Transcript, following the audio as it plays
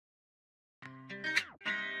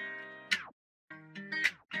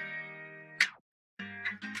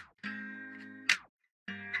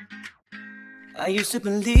I used to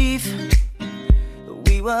believe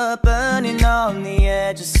we were burning on the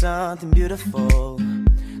edge of something beautiful,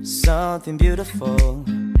 something beautiful.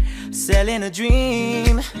 Selling a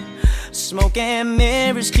dream, smoke and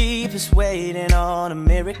mirrors keep us waiting on a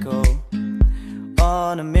miracle,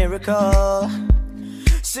 on a miracle.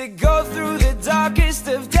 So go through the darkest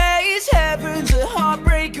of days, heaven's a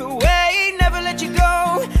heartbreak away. Never let you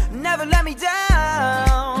go, never let me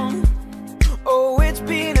down. Oh, it's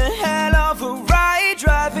been a hell of a ride,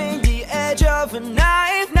 driving the edge of a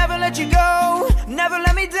knife. Never let you go, never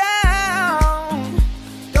let me down.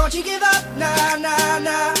 Don't you give up, nah, nah,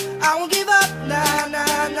 nah. I won't give up, nah,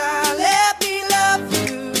 nah, nah. Let me love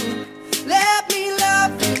you, let me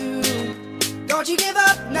love you. Don't you give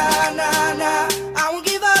up, nah, nah, nah. I won't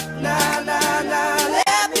give up, nah, nah, nah.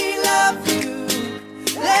 Let me love you,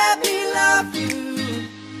 let me love you.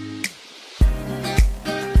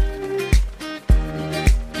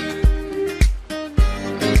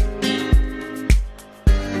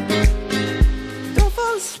 Don't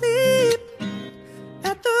fall asleep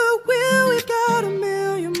at the wheel. We've got a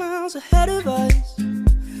million miles ahead of us,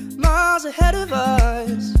 miles ahead of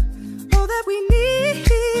us. All that we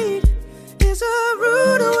need is a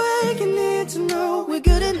rude awakening to know we're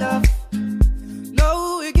good enough,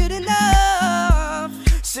 know we're good enough.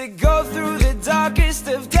 So go through the darkest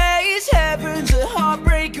of days, heaven's a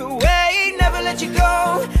heartbreak away. Never let you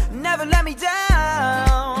go, never let me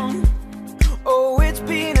down. Oh, it's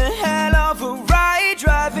been a hell of a ride,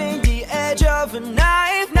 driving the edge of a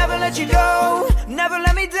knife. Never let you go, never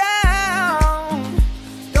let me down.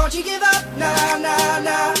 Don't you give up, nah, nah,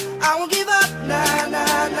 nah. I won't give up, nah,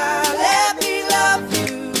 nah, nah. Let me love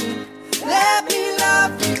you, let me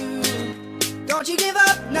love you. Don't you give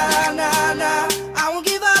up, nah, nah, nah. I won't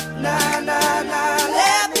give up, nah, nah, nah.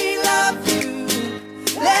 Let me love you,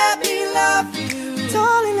 let me love you.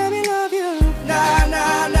 Darling, let me love you, nah,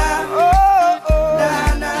 nah, nah. Oh, oh,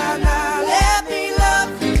 nah, nah, nah. Let me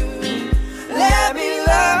love you, let me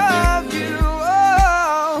love you.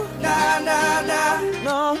 Oh, nah, nah, nah.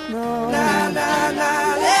 No, no, nah, nah,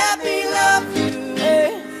 nah. Let me love you, hey.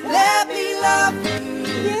 Let me love you,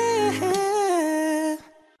 yeah.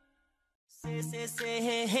 Say,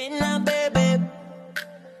 hey, hey, now, baby.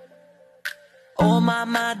 Oh, my,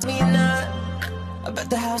 me not. I bet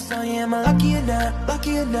the house on you, am I lucky or not?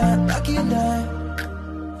 Lucky or not? Lucky or not?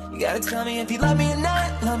 You gotta tell me if you love me or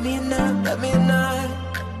not. Love me or not? Love me or not?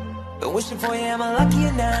 Been wishing for you, am I lucky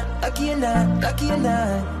or not? Lucky or not? Lucky or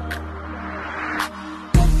not?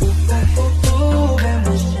 Ooh, been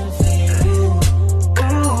wishing for you.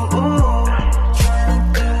 Ooh, ooh.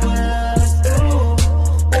 Trying to do what love's do.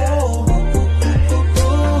 Ooh,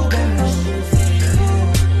 ooh, been wishing for you.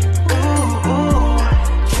 Ooh, ooh.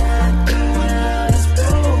 Trying to do what love's do.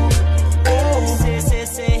 Ooh,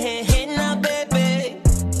 say, hey, hey, now, baby.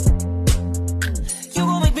 You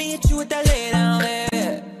gon' make me hit you with that lay down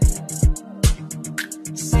there.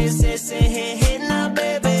 Say, hey, hey, now, baby.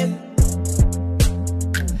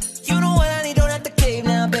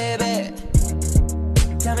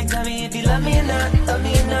 Tell me if you love me or not, love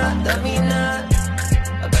me or not, love me or not.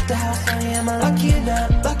 I bet the house on you, am I lucky or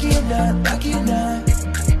not, lucky or not, lucky or not?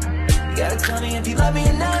 You gotta tell me if you love me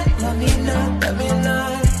or not, love me or not, love me or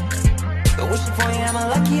not. Been wishing for you, am I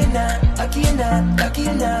lucky or not, lucky or not, lucky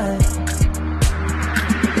or not?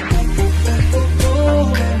 Ooh,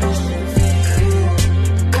 been wishing for you.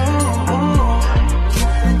 Ooh, ooh.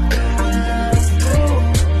 Trying to do what love's do.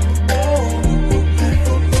 Ooh,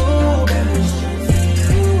 been wishing for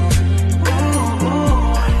you. Ooh,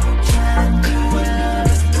 ooh. Trying to do what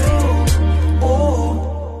love's do. Ooh.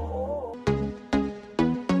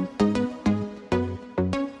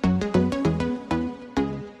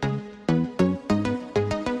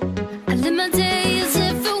 I live my day as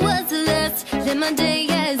if it was the last. Live my day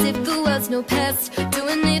as if there was no past.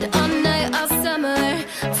 Doing it all night, all summer.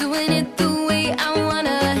 Doing it the way I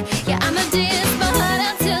wanna. Yeah, I'ma dance my heart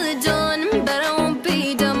out till the dawn. But I won't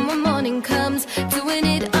be done when morning comes. Doing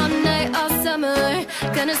it all night, all summer.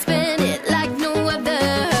 Gonna spend it like no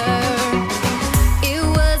other. It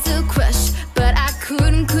was a crush, but I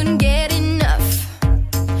couldn't get enough.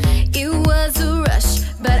 It was a rush,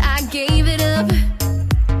 but I gave it up.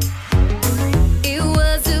 It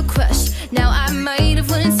was a crush. Now I might have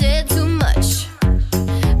wouldn't said too much,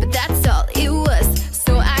 but that's all it was.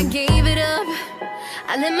 So I gave it up.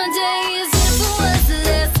 I live my day as if it was the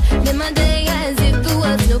last. Live my day as if there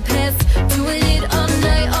was no past. Doing it all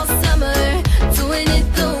night, all summer. Doing it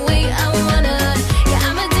the way I wanna. Yeah,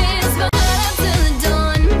 I'ma dance my heart out till the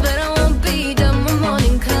dawn. But I won't be done when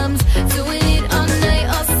morning comes. Doing it all night,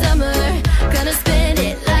 all summer. Gonna spend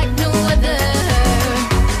it like no other.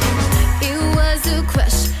 It was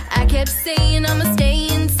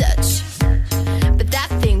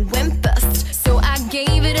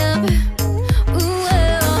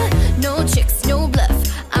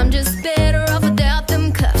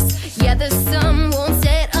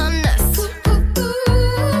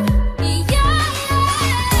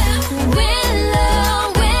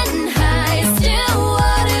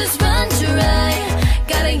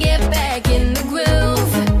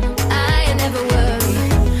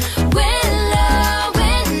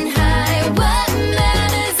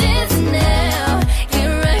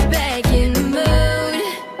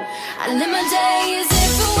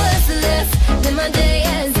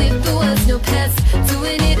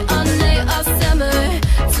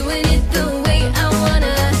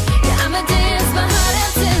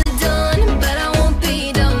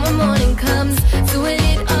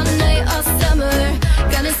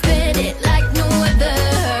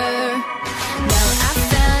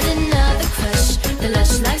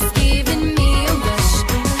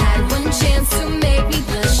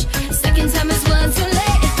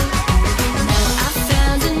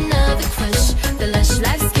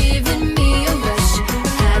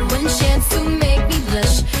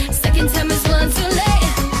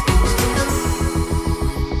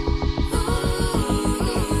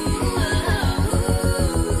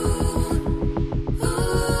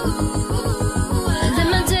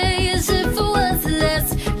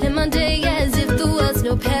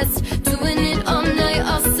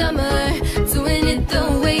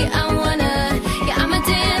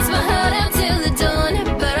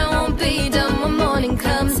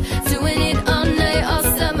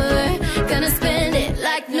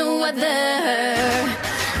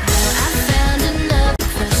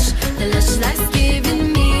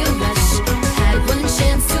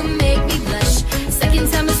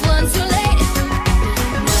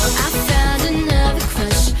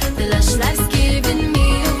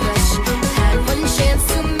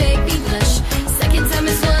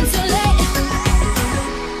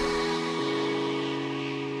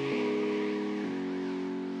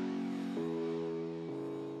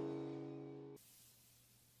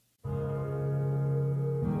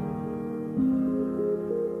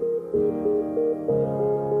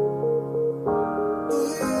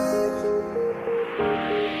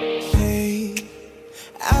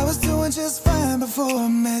before I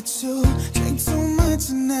met you. Drink too much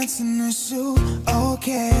and that's an issue.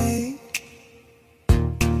 Okay.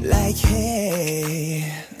 Like, hey,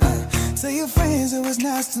 tell your friends it was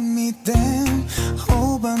nice to meet them.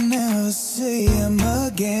 Hope I'll never see them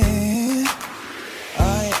again.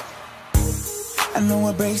 I know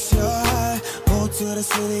it breaks your heart. Moved to the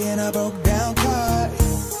city in a broke down car.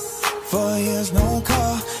 4 years no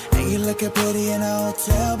call, and you looking pretty in a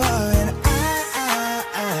hotel bar. And I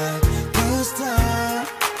can't stop.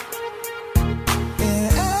 And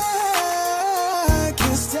I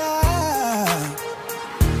can't stop.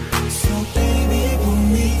 So baby, pull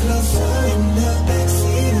me closer in the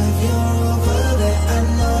backseat of your Rover that I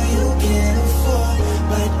know you can't afford.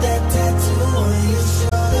 But that tattoo on your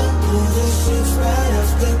shoulder, pull the sheets right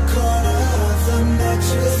off the corner of the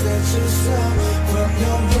mattress that you saw from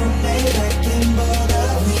your roommate back in Boulder.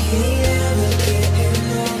 We ain't ever getting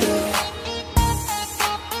older.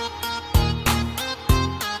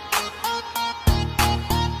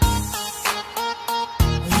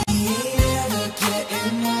 We ain't ever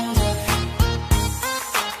getting older.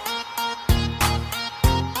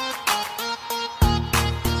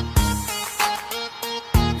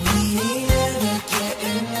 We ain't ever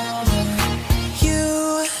getting older. You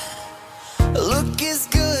look as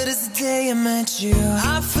good as the day I met you.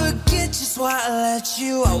 I forget just why I let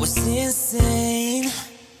you. I was insane.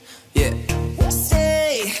 Yeah.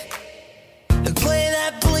 Stay and play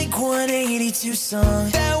that Blink 182 song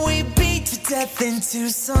that we beat to death in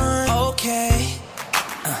Tucson. Okay.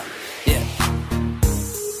 Yeah.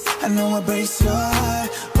 I know it breaks your heart.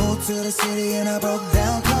 Moved to the city in a broke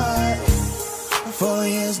down car. 4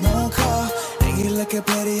 years no call, and you looking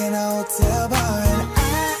pretty in a hotel bar. And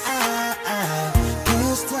I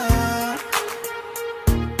can't stop.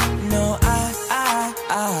 No, I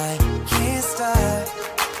can't stop.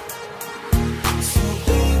 So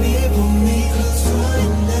baby, pull me closer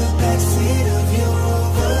in the backseat of your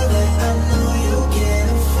Rover that I know you can't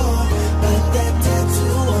afford. But that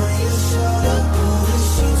tattoo on your shoulder, pull the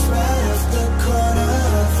sheets right off the corner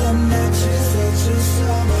of the mattress that you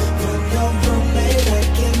saw from your roommate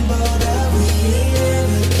back in Boulder. We ain't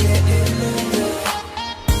ever getting older.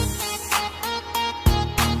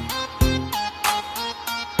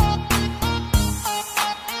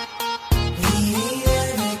 We ain't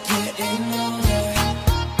ever getting older.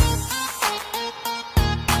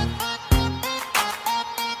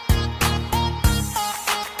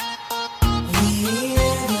 We ain't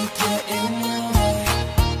ever getting older.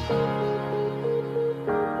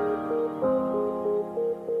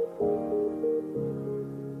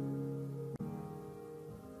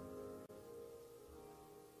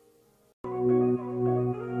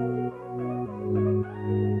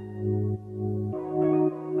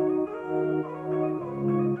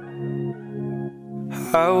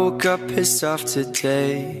 I woke up pissed off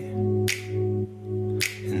today,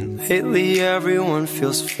 and lately everyone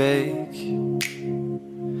feels fake.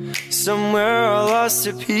 Somewhere I lost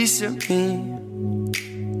a piece of me,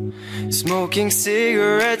 smoking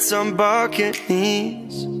cigarettes on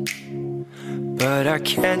balconies. But I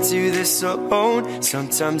can't do this alone.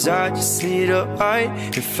 Sometimes I just need a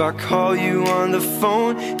light. If I call you on the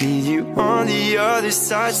phone, need you on the other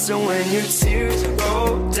side. So when your tears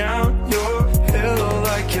roll down your pillow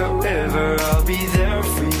like a river, I'll be there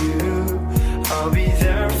for you. I'll be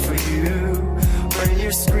there for you. When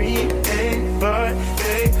you're screaming but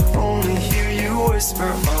they only hear you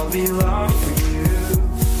whisper, I'll be loud for you.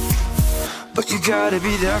 But you gotta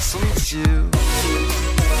be there for me too.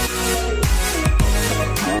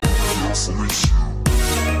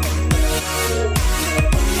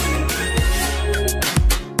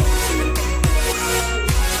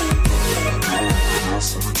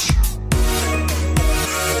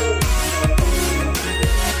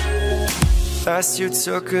 Last year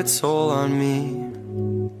took a toll on me,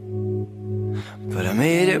 but I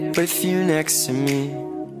made it with you next to me.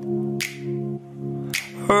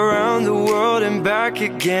 Around the world and back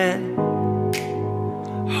again.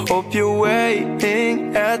 Hope you're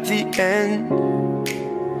waiting at the end.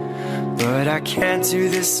 But I can't do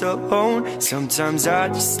this alone. Sometimes I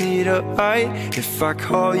just need a light. If I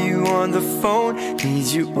call you on the phone, need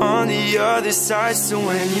you on the other side. So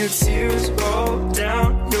when your tears roll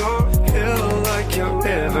down your pillow like a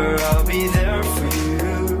river, I'll be there for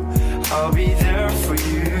you. I'll be there for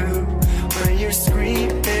you. When you're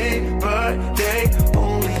screaming but they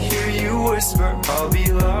only hear you whisper, I'll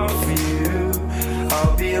be loud for you.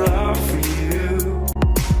 I'll be loud for you.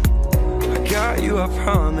 I got you, I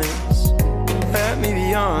promise. Let me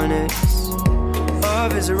be honest.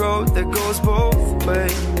 Love is a road that goes both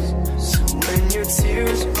ways. So when your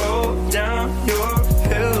tears roll down your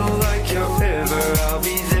pillow like a river, I'll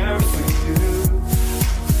be there for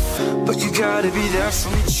you. But you gotta be there for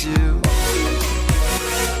me too.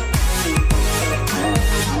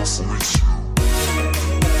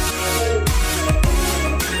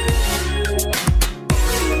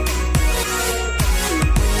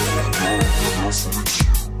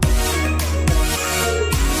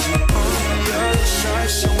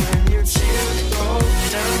 So when your tears go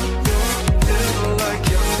down your river like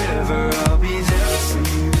a river, I'll be there for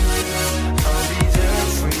you. I'll be there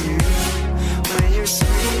for you. When you're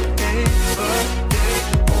sleeping, but they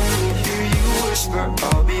only hear you whisper,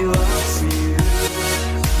 I'll be loud for you.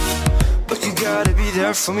 But you gotta be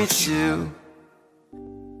there for me too.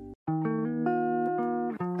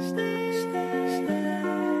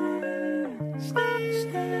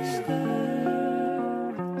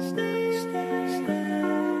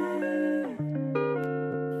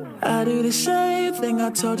 I do the same thing I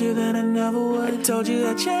told you that I never would. I told you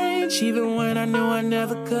I'd change even when I knew I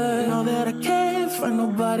never could. Know that I can't find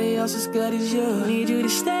nobody else as good as you. Need you to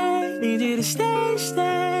stay, need you to stay,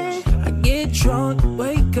 stay. I get drunk,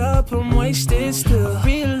 wake up, I'm wasted still.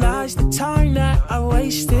 Realize the time that I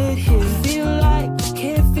wasted here. Feel like I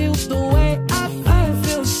can't feel the way I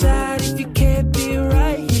feel sad if you can't be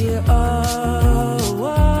right here.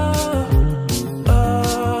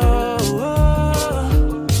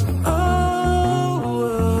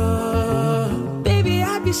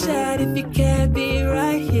 Sad if you can't be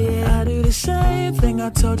right here. I do the same thing I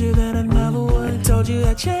told you that I never would. I told you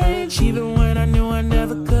I'd change even when I knew I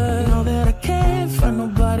never could. Know that I can't find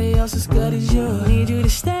nobody else as good as you. Need you to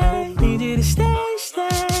stay, need you to stay,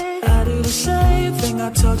 stay. I do the same thing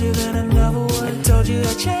I told you that I never would. I told you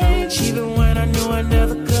I'd change even when I knew I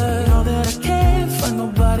never could. Know that I can't find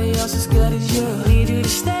nobody else as good as you. Need you to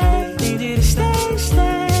stay, need you to stay,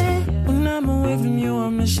 stay. When I'm away from you, I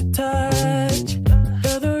miss your touch.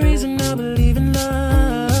 I believe in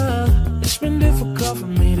love. It's been difficult for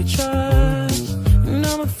me to trust, and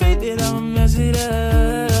I'm afraid that I'ma mess it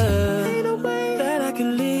up. Ain't no way that I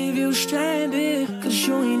can leave you stranded, cause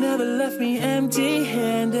you ain't never left me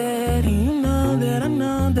empty-handed. And you know that I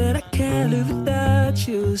know that I can't live without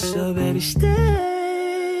you. So baby,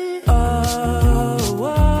 stay. Oh,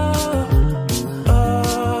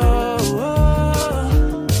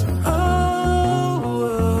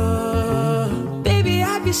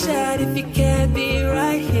 sad if you can't be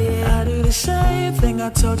right here. I do the same thing I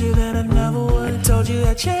told you that I never would. I told you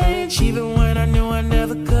I'd change even when I knew I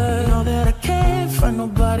never could. Know that I can't find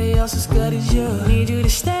nobody else as good as you. Need you to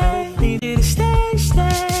stay, need you to stay,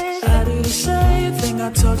 stay. I do the same thing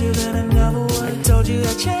I told you that I never would. I told you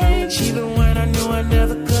I'd change even when I knew I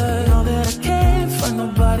never could. Know that I can't find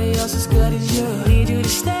nobody else as good as you. Need you to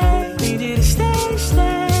stay, need you to stay,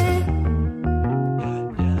 stay.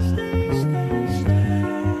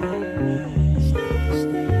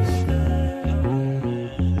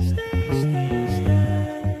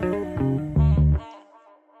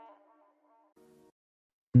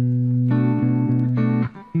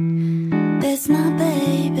 That's my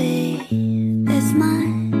baby, that's my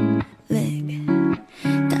leg,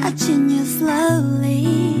 touching you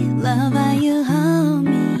slowly. Love how you hold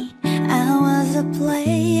me. I was a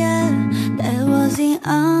player that wasn't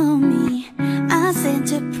on me. I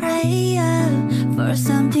sent a prayer for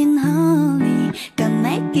something holy.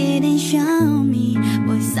 Connect it and show me,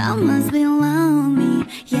 boy, someone's been lonely.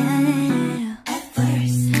 Yeah. At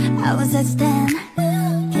first I was at stand,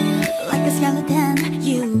 like a skeleton.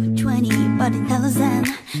 You 20, but intelligent.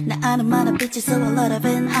 Now I don't mind a picture, so a lot of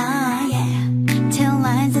it. Yeah. 10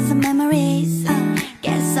 lines and some memories.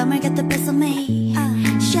 Guess summer got the best of me.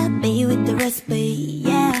 Should be with the recipe.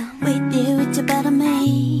 Yeah, with you, it's about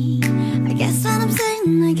me. I guess what I'm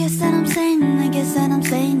saying, I guess what I'm saying, I guess what I'm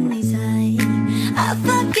saying is I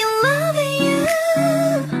fucking love you.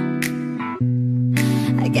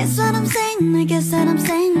 I guess what I'm saying, I guess what I'm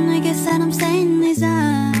saying, I guess what I'm saying is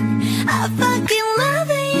I fucking love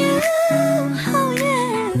you. Oh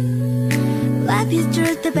yeah. Love you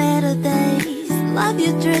through the better days, love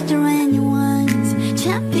you through the rainy ones.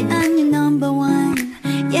 Champion, you number one.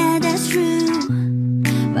 Yeah, that's true.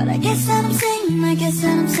 But I guess what I'm saying, I guess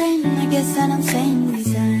what I'm saying, I guess what I'm saying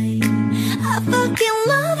is I fucking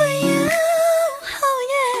love you. Oh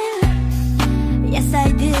yeah. Yes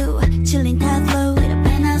I do. Chilling top flow with a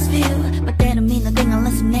penthouse view. But that don't mean nothing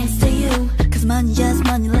unless I'm next to you. Cause money just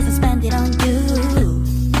money, let's spend it on you.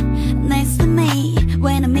 Next to me,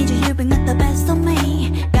 when I meet you, you bring out the best of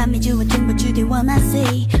me. Got me doing things but you didn't wanna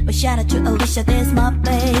see. But shout out to Alicia, there's my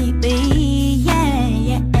baby. Yeah,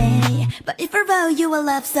 yeah, yeah. But if I wrote you a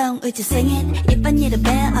love song, would you sing it? If I need a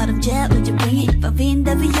bail out of jail, would you bring it? If I'm in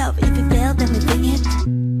the VO, if you fail, then we bring it.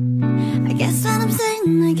 I guess that I'm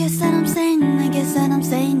saying, I guess that I'm saying, I guess that I'm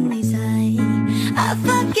saying is I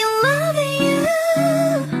fucking love you.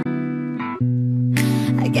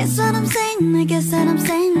 I guess what I'm saying, I guess that I'm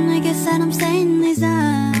saying, I guess that I'm saying is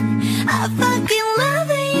I fucking love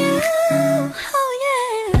you. Oh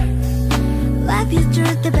yeah. Love you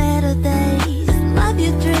through the better days, love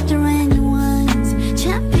you through the rainy ones.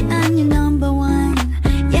 Champion, you number one.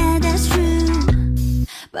 Yeah, that's true.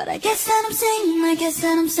 But I guess that I'm saying, I guess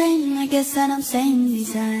that I'm saying, I guess that I'm saying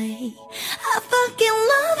is I fucking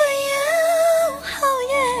love you. Oh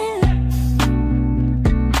yeah.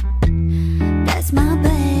 That's my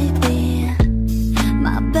baby,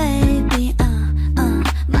 my baby,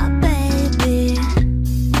 my baby.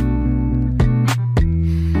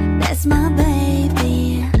 That's my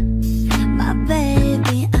baby, my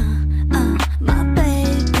baby, my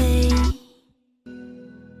baby.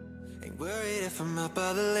 Ain't worried if I'm up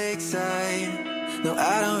by the lakeside. No,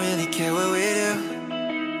 I don't really care what we do,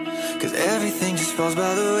 'cause everything just falls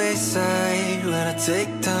by the wayside when I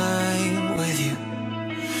take time with you.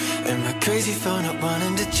 Am I crazy for not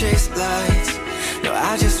wanting to chase lights? No,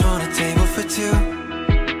 I just want a table for two.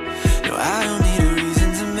 No, I don't need a reason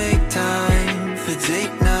to make time for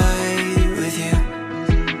date night with you.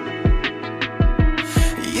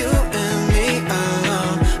 You and me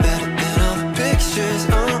alone, better than all the pictures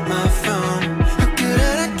on my phone. How could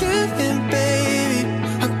I not give in, baby?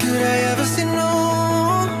 How could I ever say no?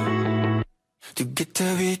 Too good to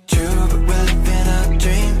be true, but we're living our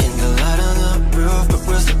dream. In the light on the roof, but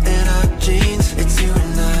we're still in our jeans. It's you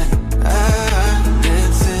and I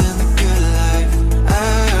dancing the good life.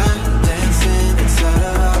 Dancing inside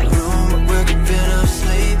of our room, but we're giving up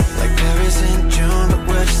sleep. Like Paris in June, but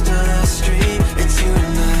we're just on our street. It's you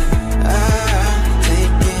and I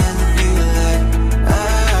taking the view like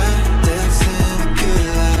dancing the good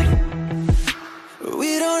life. We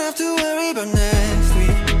don't have to worry about next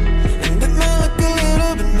week. And it might look a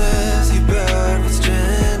little bit messy, but what's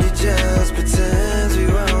trendy just pretends we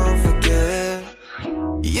won't forget.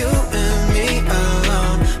 You and me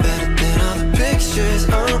alone, better than all the pictures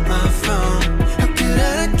on my phone. How could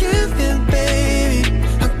I not give in, baby?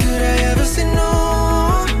 How could I ever say no?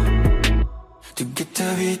 Too good to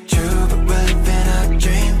be true, but we're living our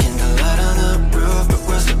dream. In the light on the roof, but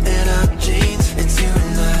we're still in our jeans. It's you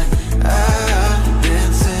and I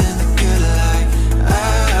dancing the good life.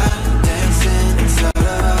 Dancing inside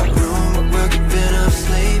of our room, but we're giving up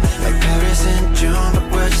sleep. Like Paris in June, but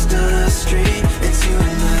we're just on the street. It's you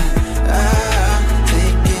and I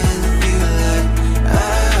taking the view like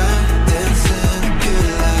dancing the good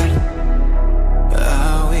life.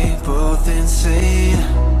 Are we both insane?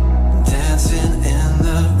 Dancing in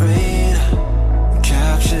the rain.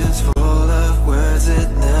 Captions full of words that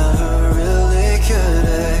never really could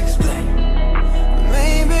explain.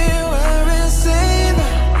 Maybe we're insane,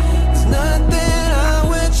 but there's nothing I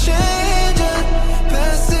would change. I'm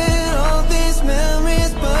passing all these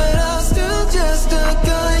memories, but I'm still just stuck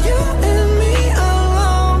on you and me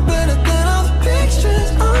alone. Better than all the pictures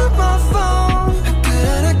on my phone. How could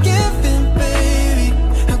I not give in, baby?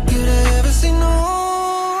 How could I ever say no?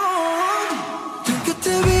 Too good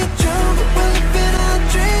to be true, but we're living our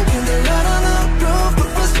dream. In the light on the roof, but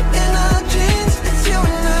we're still in our jeans. It's you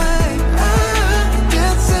and I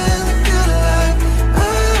dancing the good life.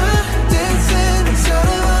 Dancing inside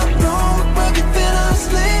of our room, but we're giving up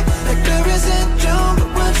sleep. Like Paris in June, but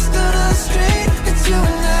we're just on our street. It's you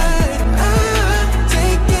and I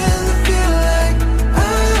taking the feel like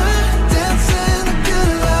dancing the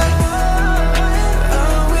good life.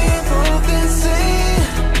 Are we both insane?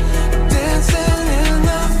 Dancing in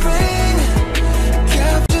the rain.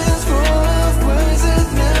 Captions full of words that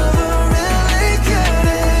never really could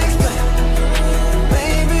explain.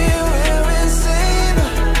 Maybe we're insane,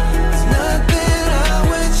 but there's nothing I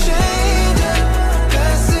would change. I'm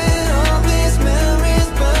passing all these memories,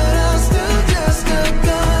 but I'm still just stuck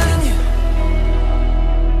on you.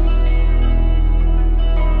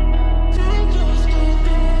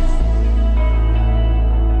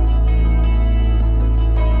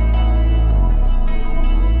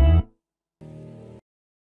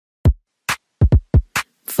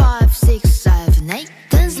 5, 6, 7, 8.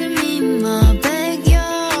 Dance with me in my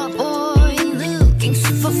backyard, boy. Looking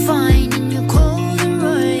super fine in your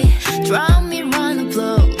corduroy. Drive me round the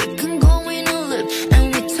block, we can go in a loop,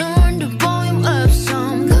 and we turn the volume up.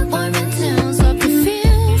 Some good boy tunes, I can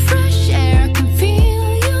feel fresh air, I can feel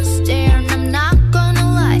you stare, and I'm not gonna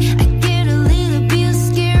lie, I get a little bit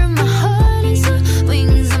scared. My heart is on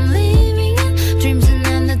wings, I'm living in dreams, and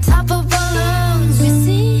at the top of our lungs we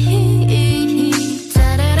sing.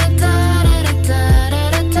 Da da da da da da da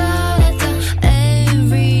da da.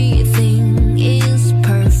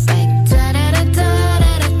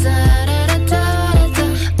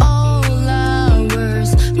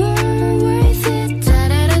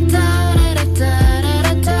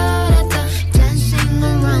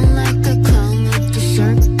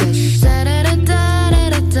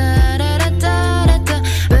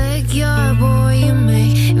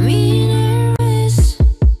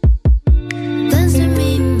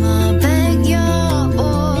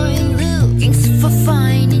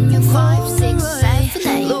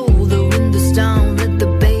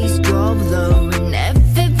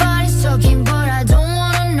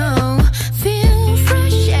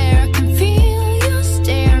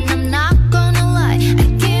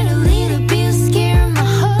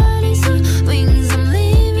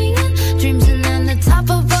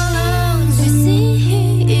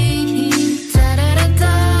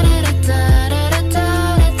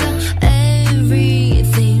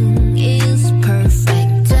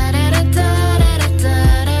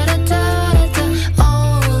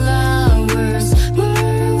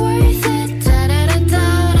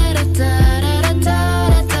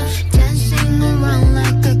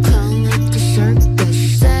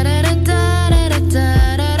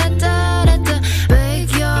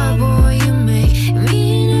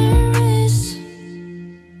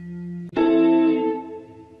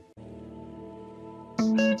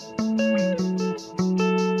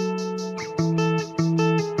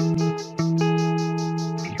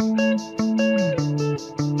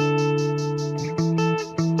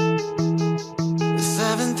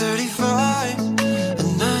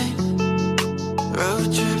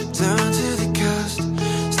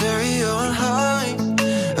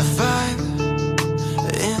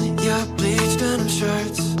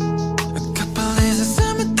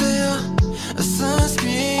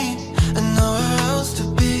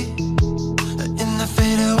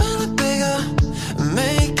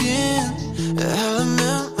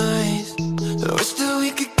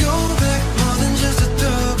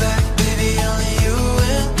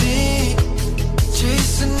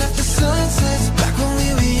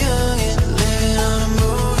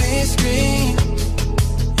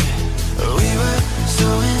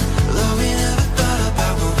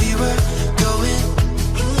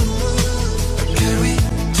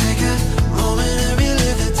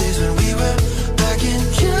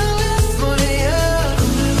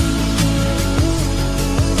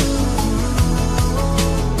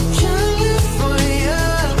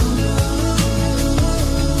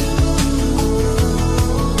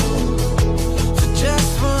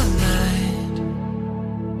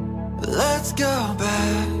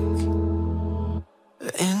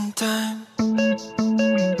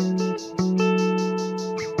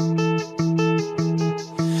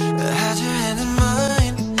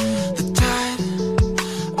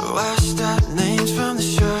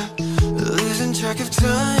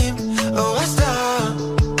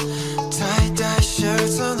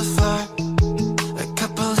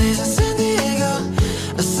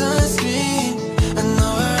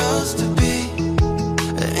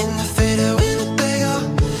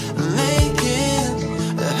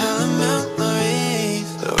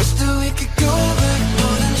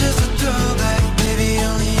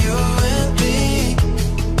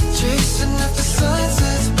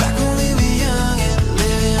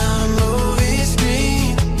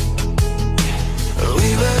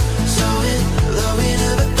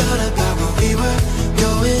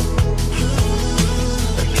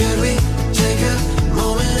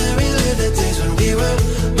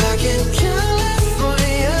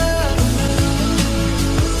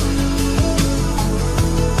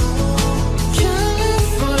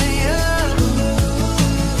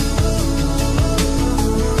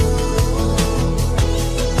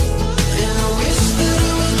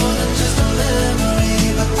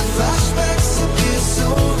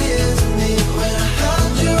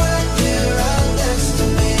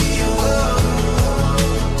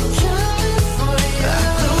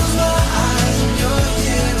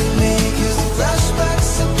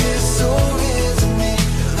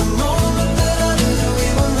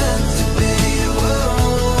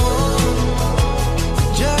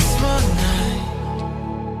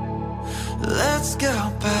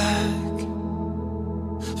 go back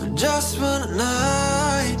for just one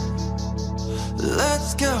night.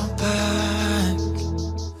 Let's go back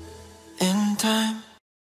in time.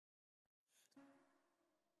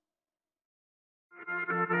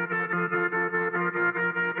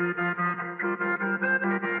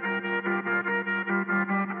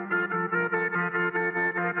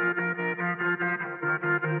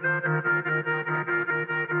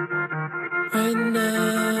 Right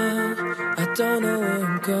now, I don't know where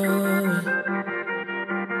I'm going.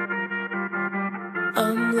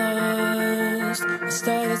 I'm lost, I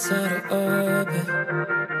started out of orbit.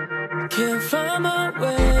 Can't find my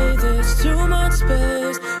way, there's too much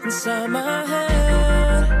space inside my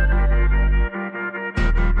head.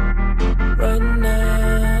 Right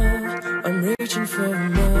now, I'm reaching for a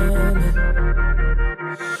moment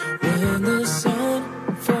when the sun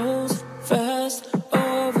falls fast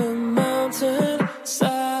over mountain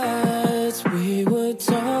sides. We would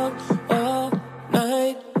talk all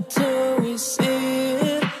night till we see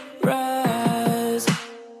it rise.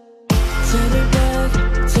 Take me back,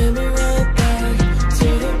 take me right back to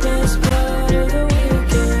the best part of the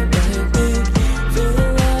weekend. Make me feel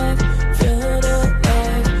alive, feeling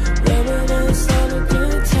alive, reminisce on the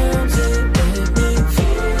good times. It made me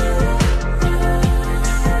feel alive.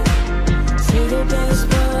 To the best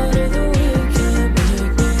part of the weekend.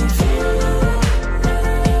 Make me feel alive,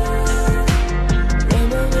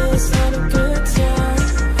 reminisce on the good times.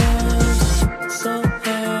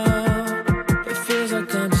 Somehow it feels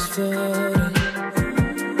like I'm just floating.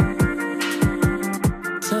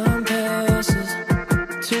 Time passes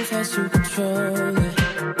too fast to control it.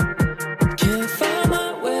 Can't find my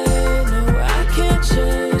way, no, I can't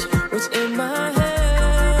change what's in my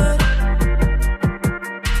head.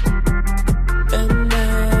 And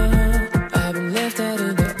now I've been left out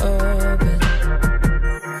in the open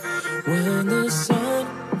when the sun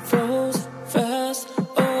falls fast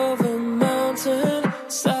over mountain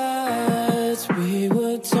sides. We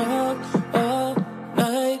would talk all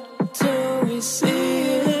night till we see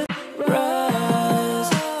it rise.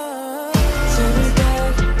 Take me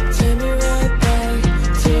back, take me right back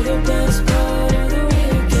to the best part of the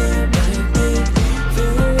weekend. Make me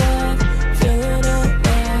feel alive, feeling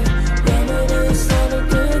alive, reminisce on the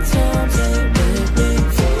good times. They make me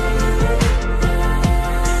feel alive.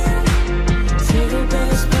 To the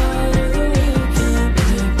best part of the weekend.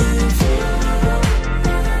 Make me feel alive,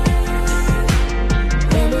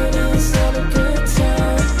 reminisce on the good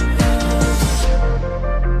times.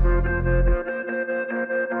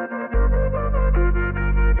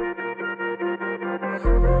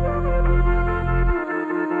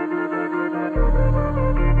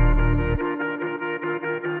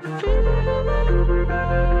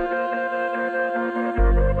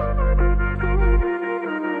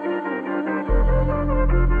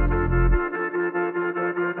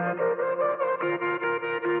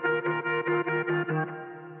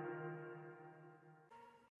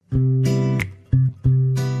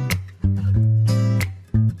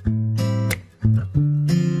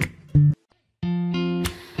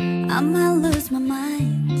 I might lose my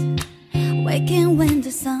mind, waking when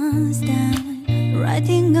the sun's down,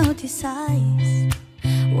 writing all these eyes,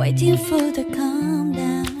 waiting for the calm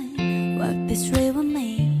down. Walk this way with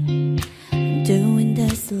me, I'm doing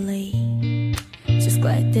this late, just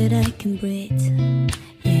glad that I can breathe.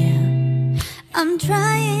 Yeah, I'm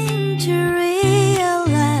trying to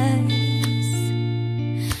realize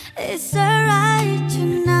it's alright to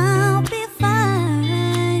now be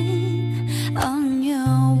fine on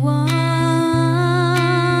your wall.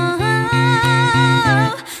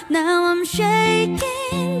 Now I'm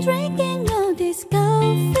shaking, drinking all this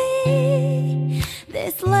coffee.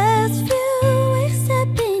 This last few weeks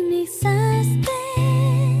have been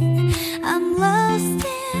exhausting. I'm lost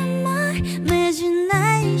in my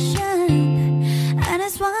imagination, and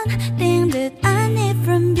it's one thing that I need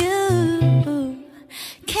from you.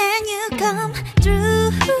 Can you come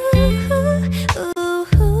through?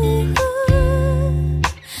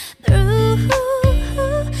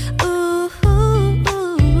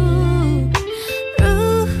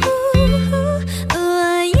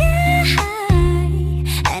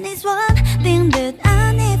 And it's one thing that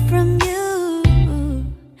I need from you.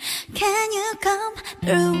 Can you come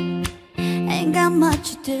through? Ain't got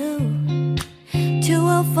much to do.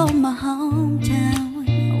 2:04 my hometown.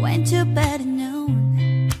 Went to bed at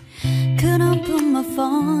noon. Couldn't put my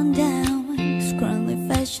phone down. Scrolling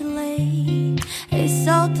facially, it's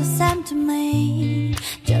all the same to me.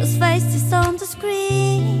 Just faces on the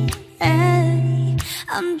screen. Hey,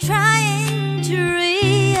 I'm trying to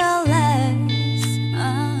realize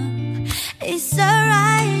it's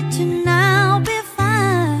alright to now be fine.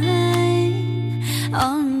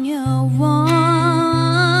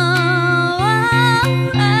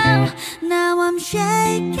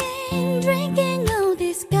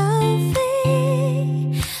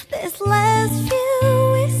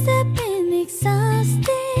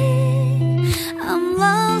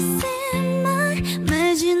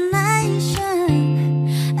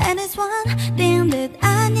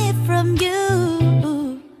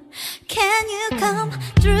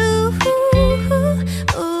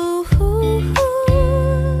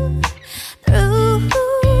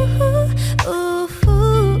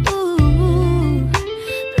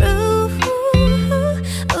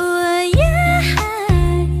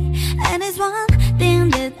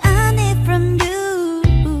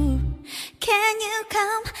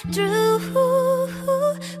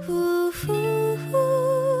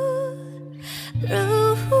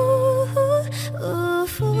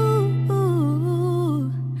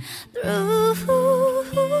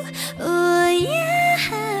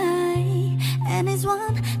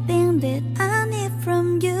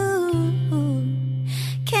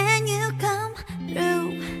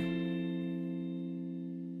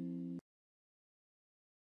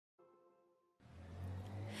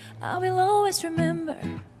 I will always remember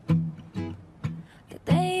the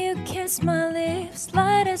day you kissed my lips,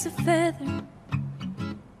 light as a feather.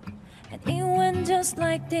 And it went just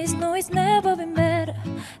like this. No, it's never been better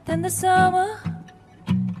than the summer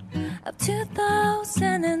of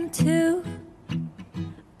 2002.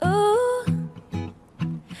 Ooh,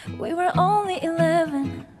 we were only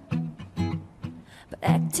 11, but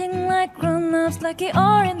acting like grown-ups, like we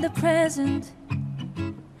are in the present.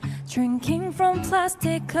 Drinking from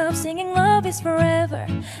plastic cups, singing love is forever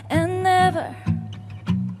and never.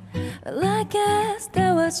 Well, I guess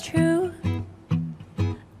that was true.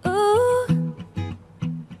 Ooh,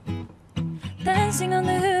 dancing on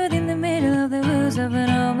the hood in the middle of the woods of an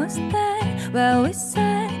almost day, well, we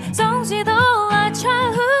sang songs with all our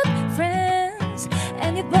childhood friends.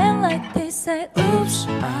 And it went like this, say, oops,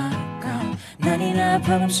 I got 99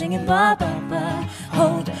 problems singing blah blah blah.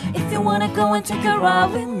 Hold it, if you wanna go and take a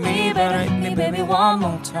ride with me, better hit me baby one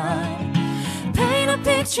more time. Paint a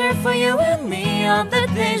picture for you and me on the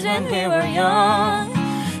days when we were young,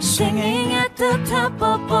 singing at the top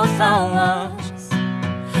of both our lungs.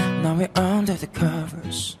 Now we're under the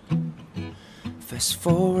covers. Fast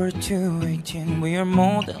forward to 18, we are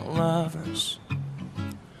more than lovers.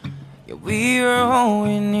 Yeah, we are all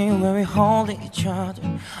we need when we're holding each other.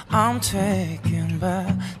 I'm taken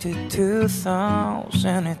back to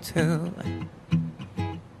 2002.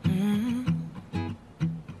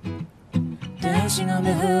 Dancing on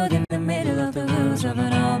the hood in the middle of the woods of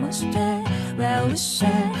an almost day, well, we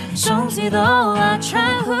sang songs with all our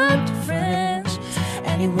childhood friends.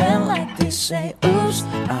 And it went like this, say, oops,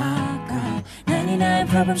 I got 99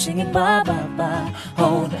 problems singing blah blah blah.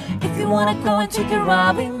 Hold it, if you wanna go and take a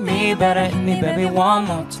ride with me, better hit me baby one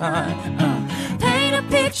more time. Paint a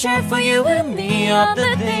picture for you and me of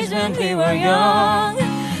the days when we were young,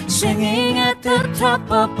 singing at the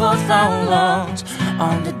top of both our lungs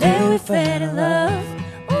on the day we fell in love.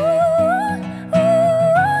 Ooh,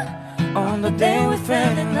 ooh, on the day we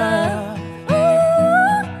fell in love.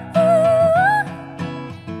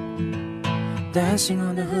 Dancing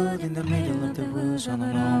on the hood in the middle of the woods on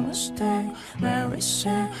an almost day, where we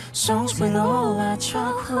sang songs with all our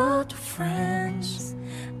childhood friends.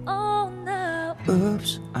 Oh no.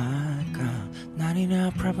 Oops, I got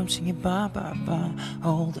 99 problems singing blah blah blah.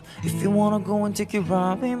 Hold it, if you wanna go and take a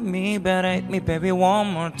ride with me, better hit me baby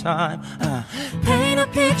one more time. Paint a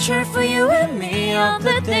picture for you and me of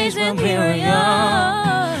the days when we were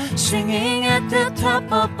young, singing at the top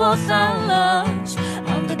of both our lungs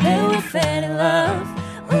on the day we fell in love.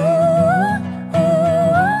 Ooh,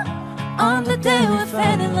 ooh, on the day we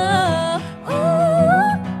fell in love.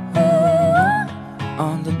 Ooh, ooh,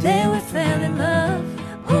 on the day we fell in love.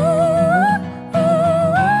 Ooh,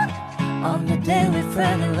 ooh, on the day we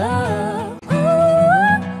fell in love. Ooh,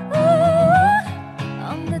 ooh,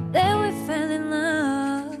 on the day we fell in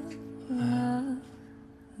love. Love,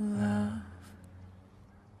 love.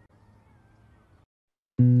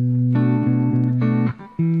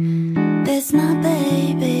 That's my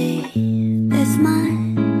baby, that's my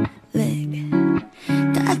leg,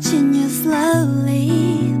 touching you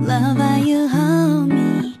slowly. Love how you hold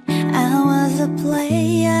me. I was a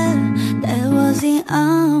player that wasn't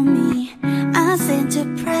on me. I sent a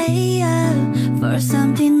prayer for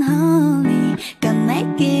something holy. God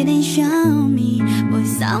make it and show me, boy,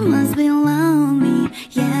 someone's been lonely.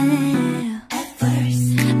 Yeah. At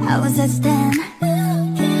first I was a stand,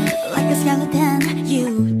 like a skeleton.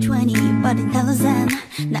 You 20, but intelligent.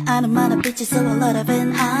 Now I don't mind a bitch, so a lot of it.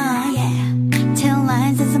 Yeah. 10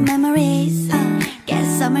 lines and some memories.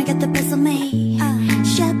 Guess summer got the best of me.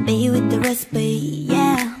 Should be with the recipe.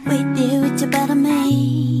 Yeah, with you, it's better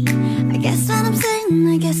me. I guess what I'm saying,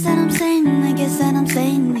 I guess that I'm saying, I guess that I'm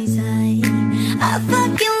saying is I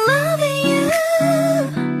fucking love you.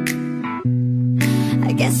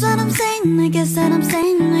 I guess what I'm saying, I guess that I'm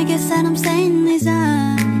saying, I guess that I'm saying is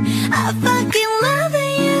I fucking love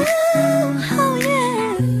you. Oh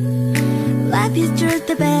yeah. Love you through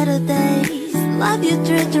the better days, love you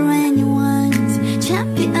through the rainy ones.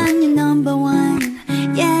 Champion, you're number one.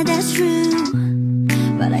 Yeah, that's true.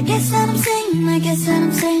 But I guess that I'm saying, I guess that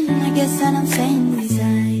I'm saying, I guess that I'm saying is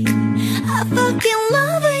I fucking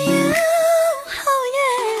love you. Oh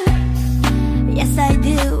yeah. Yes I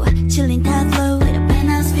do. Chilling top flow with a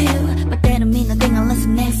penthouse view. But that don't mean nothing unless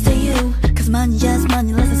I'm next to you. Cause money just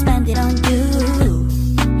money, let's spend it on you.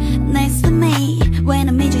 Next to me, when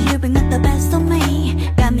I meet you, you bring out the best of me.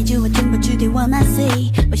 Got me doing things but you didn't wanna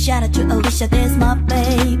see. But shout out to Alicia, there's my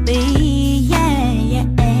baby. Yeah, yeah,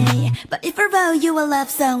 yeah. But if I wrote you a love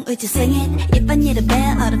song, would you sing it? If I need a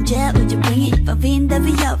bail out of jail, would you bring it? If I'm feeling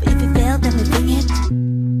the up, if you fail, then we bring it.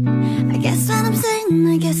 I guess what I'm saying,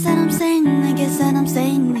 I guess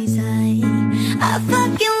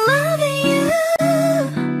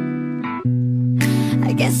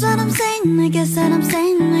guess that I'm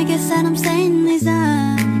saying, I guess that I'm saying is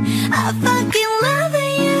I fucking love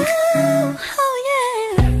you. Oh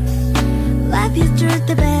yeah. Love you through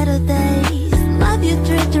the better days, love you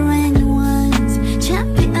through the rainy ones.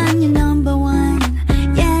 Champion, you're number one.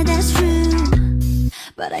 Yeah, that's true.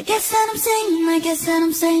 But I guess that I'm saying, I guess that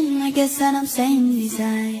I'm saying, I guess that I'm saying is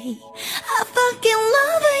I fucking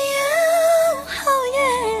love you. Oh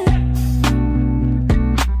yeah.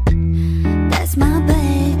 That's my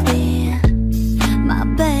baby, my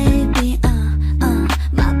baby,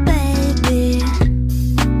 my baby.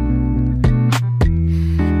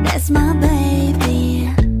 That's my baby,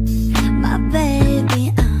 my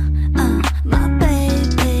baby, my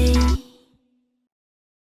baby.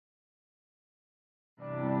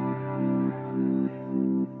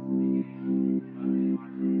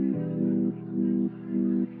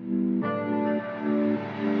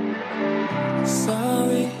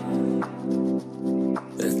 Sorry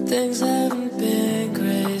that things haven't been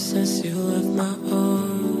great since you left my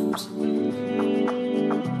arms.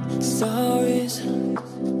 Stories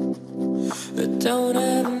that don't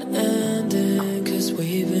have an ending, 'cause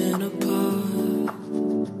we've been apart.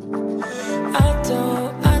 I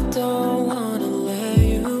don't wanna let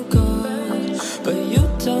you go, but you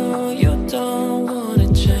don't wanna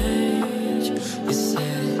change. You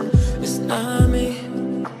said it's not me.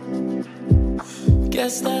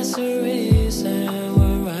 Guess that's the reason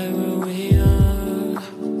we're right where we are.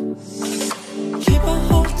 Keep on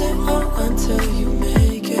holding on until you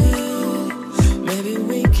make it. Maybe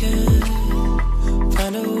we can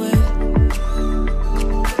find a way.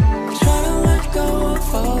 Try to let go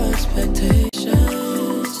of all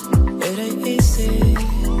expectations. It ain't easy.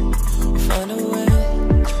 Find a way.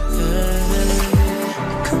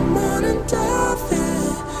 Come on and dive in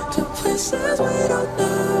to places we don't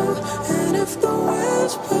know. And if the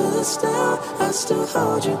waves pull us down, I'll still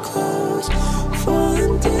hold you close.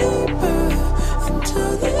 Falling deeper into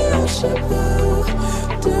the ocean blue.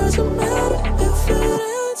 Doesn't matter if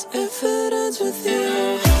it ends with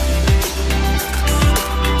you.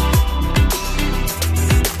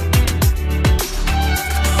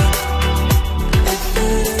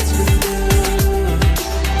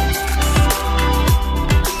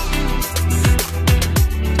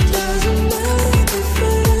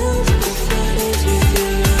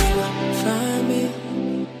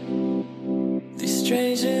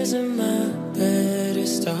 Strangers in my bed, it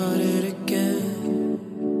started again.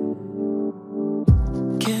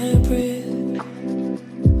 Can't breathe.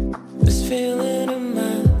 This feeling in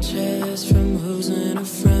my chest from losing a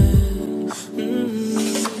friend.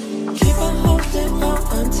 Keep on holding on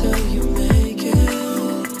until you make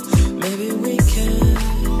it. Maybe we can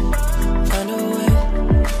find a way.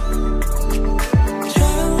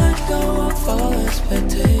 Try to let go of all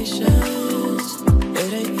expectations.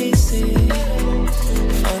 It ain't easy.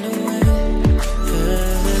 Find a way,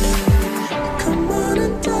 come on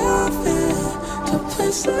and dive in to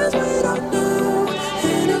places we don't know.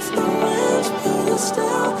 And if the waves pull us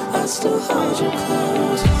down, I'll still hold you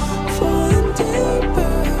close. Falling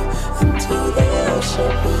deeper into the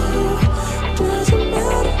ocean blue. Doesn't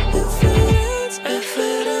matter if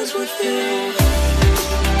it ends with you.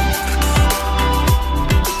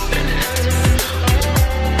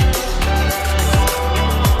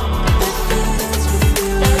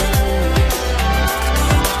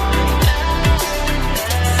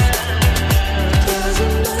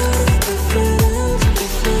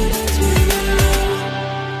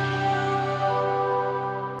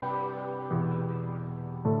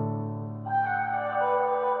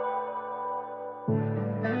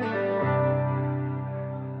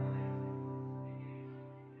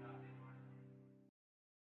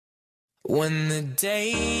 When the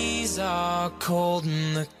days are cold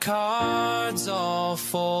and the cards all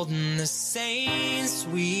fold and the saints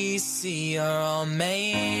we see are all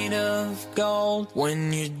made of gold.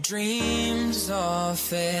 When your dreams are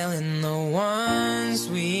failing, the ones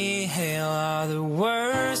we hail are the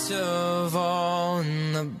worst of all,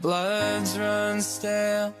 and the bloods run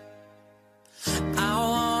stale. I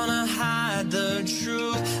wanna hide the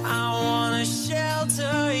truth, I wanna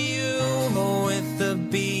shelter you, but with the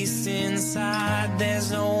beast inside,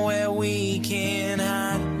 there's nowhere we can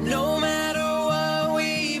hide. No matter what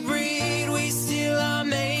we breed, we still are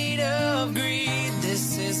made of greed.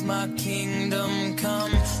 This is my kingdom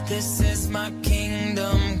come, this is my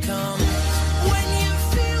kingdom come. When you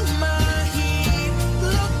feel my heat,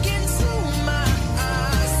 look into my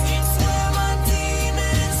eyes. It's where my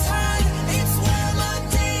demons hide, it's where my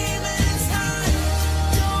demons hide.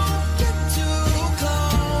 Don't get too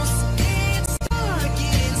close, it's dark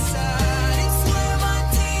inside. It's where my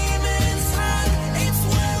demons hide, it's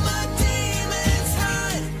where my demons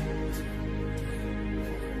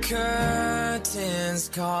curtains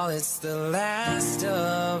call, it's the last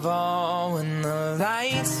of all. When the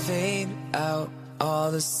lights fade out,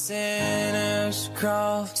 all the sinners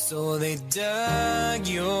crawl. So they dug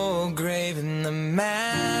your grave, and the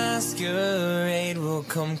masquerade will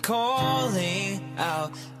come calling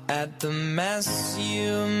out at the mess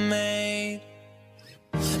you made.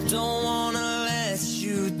 Don't wanna let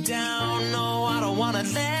you down, no, I don't wanna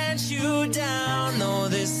let you down. No,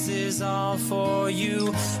 this is all for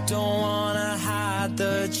you. Don't wanna hide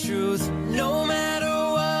the truth. No matter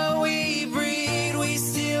what we breed, we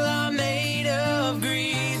still are made of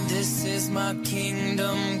greed. This is my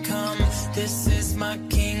kingdom come. This is my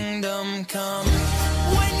kingdom come.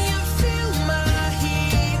 When you feel my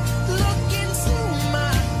heat, look into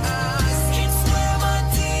my eyes. It's where my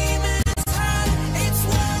demons hide. It's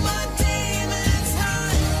where my demons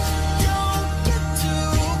hide. Don't get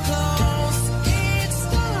too close. It's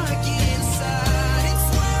dark inside. It's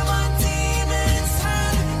where my demons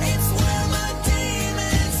hide. It's where my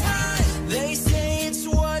demons hide. They say it's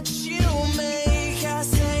what you make. I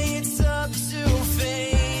say it's up to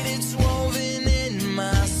fate. It's woven in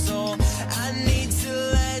my soul. I need to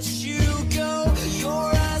let you go. Your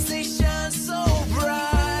eyes, they shine so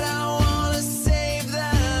bright. I wanna save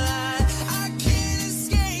that light. I can't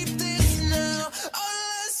escape this now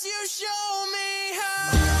unless you show me how.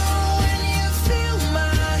 When you feel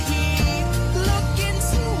my heat, look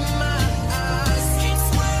into my eyes. It's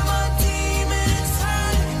where my demons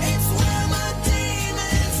hide. It's where my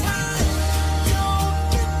demons hide. Don't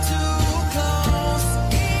get too close.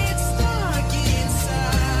 It's dark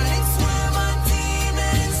inside. It's where my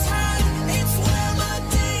demons hide. It's where my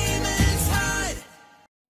demons hide.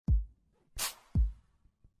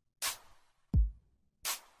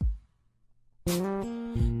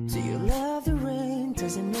 Do you love the rain?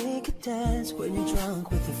 Does it make you dance when you're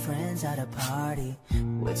drunk with your friends at a party?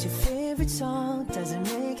 What's your favorite song? Does it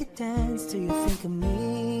make you dance? Do you think of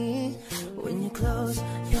me? When you close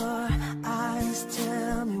your eyes,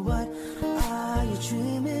 tell me, what are you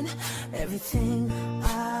dreaming? Everything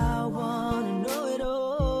I wanna know it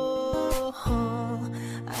all.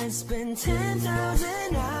 I'd spend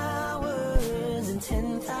 10,000 hours and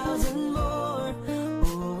 10,000 more.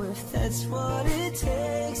 Oh, if that's what it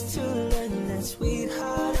takes to learn that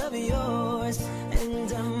sweetheart of yours.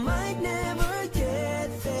 And I might never get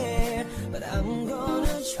there, but I'm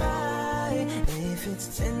gonna try. If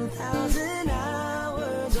it's 10,000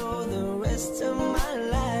 hours or the rest of my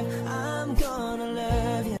life, I'm gonna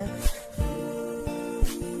love you.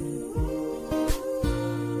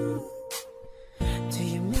 Do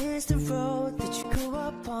you miss the road that you grew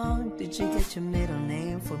up on? Did you get your middle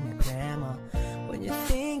name from your grandma? When you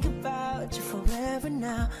think about you forever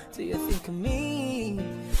now, do you think of me?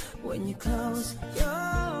 When you close your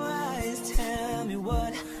eyes, tell me,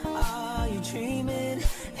 what are you dreaming?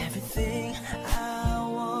 Everything I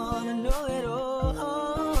wanna know it all.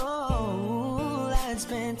 I'd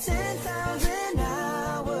spend 10,000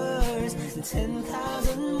 hours and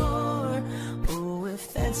 10,000 more. Oh,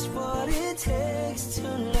 if that's what it takes to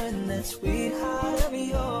learn that sweetheart of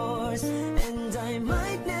yours. And I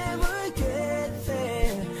might never get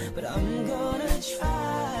there, but I'm gonna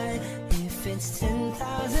try. If it's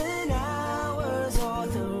 10,000 hours or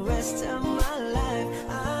the rest of my life,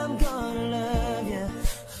 I'm gonna love you.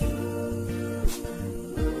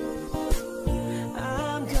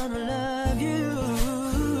 I'm gonna love you.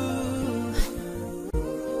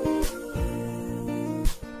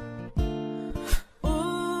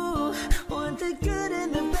 Ooh, want the good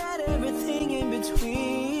and the bad, everything in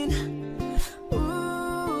between.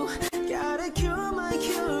 Ooh, gotta cure my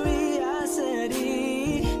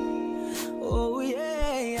curiosity. Oh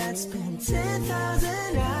yeah, I'd spend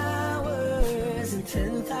 10,000 hours and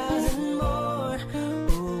 10,000 more.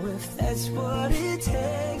 Oh, if that's what it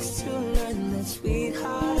takes to learn that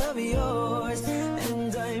sweetheart of yours.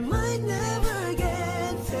 And I might never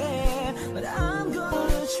get there, but I'm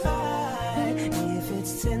gonna try. If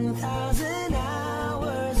it's 10,000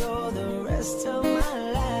 hours or the rest of my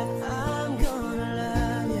life, I'm gonna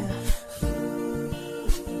love you.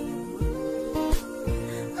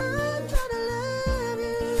 I'm gonna love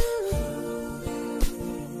you.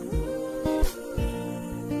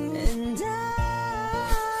 And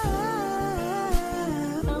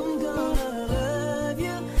I'm gonna love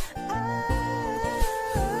you.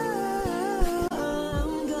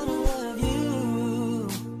 I'm gonna love you.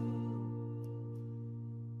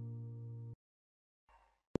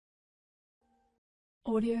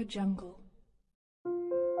 Audio Jungle.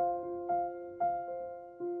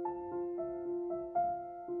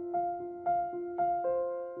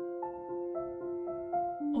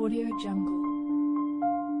 Audio Jungle.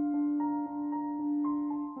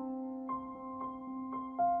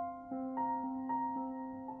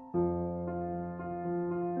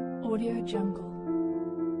 Jungle.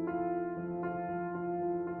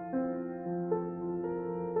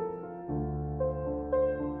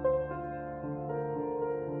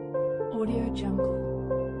 Audio Jungle.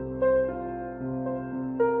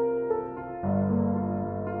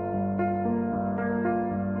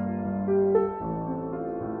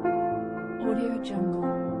 Audio Jungle.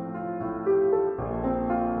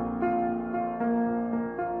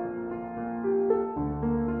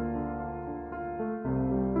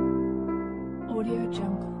 Audio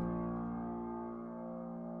Jungle.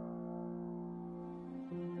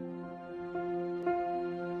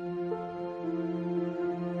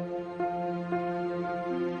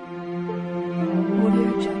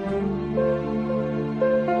 Audio Jungle.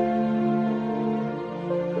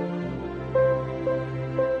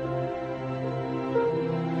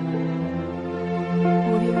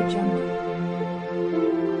 Audio Jungle.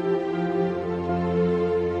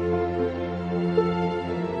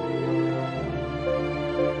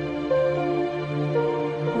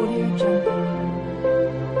 Audio Jungle. Audio Jungle.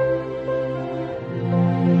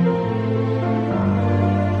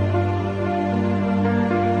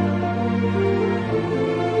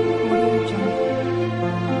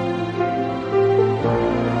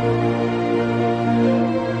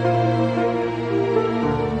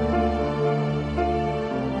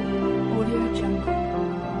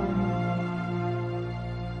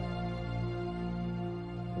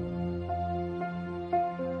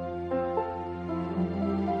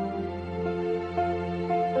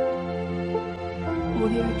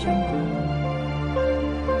 Audio Jungle. Audio Jungle.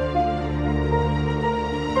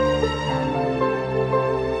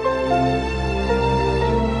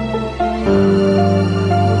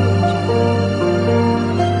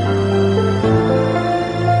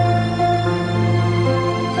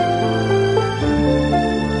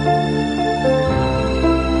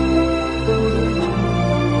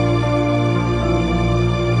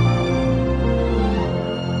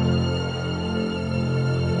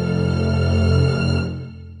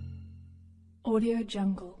 Audio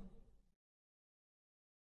Jungle.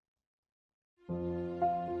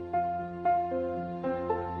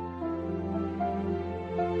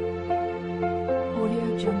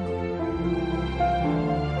 Audio Jungle.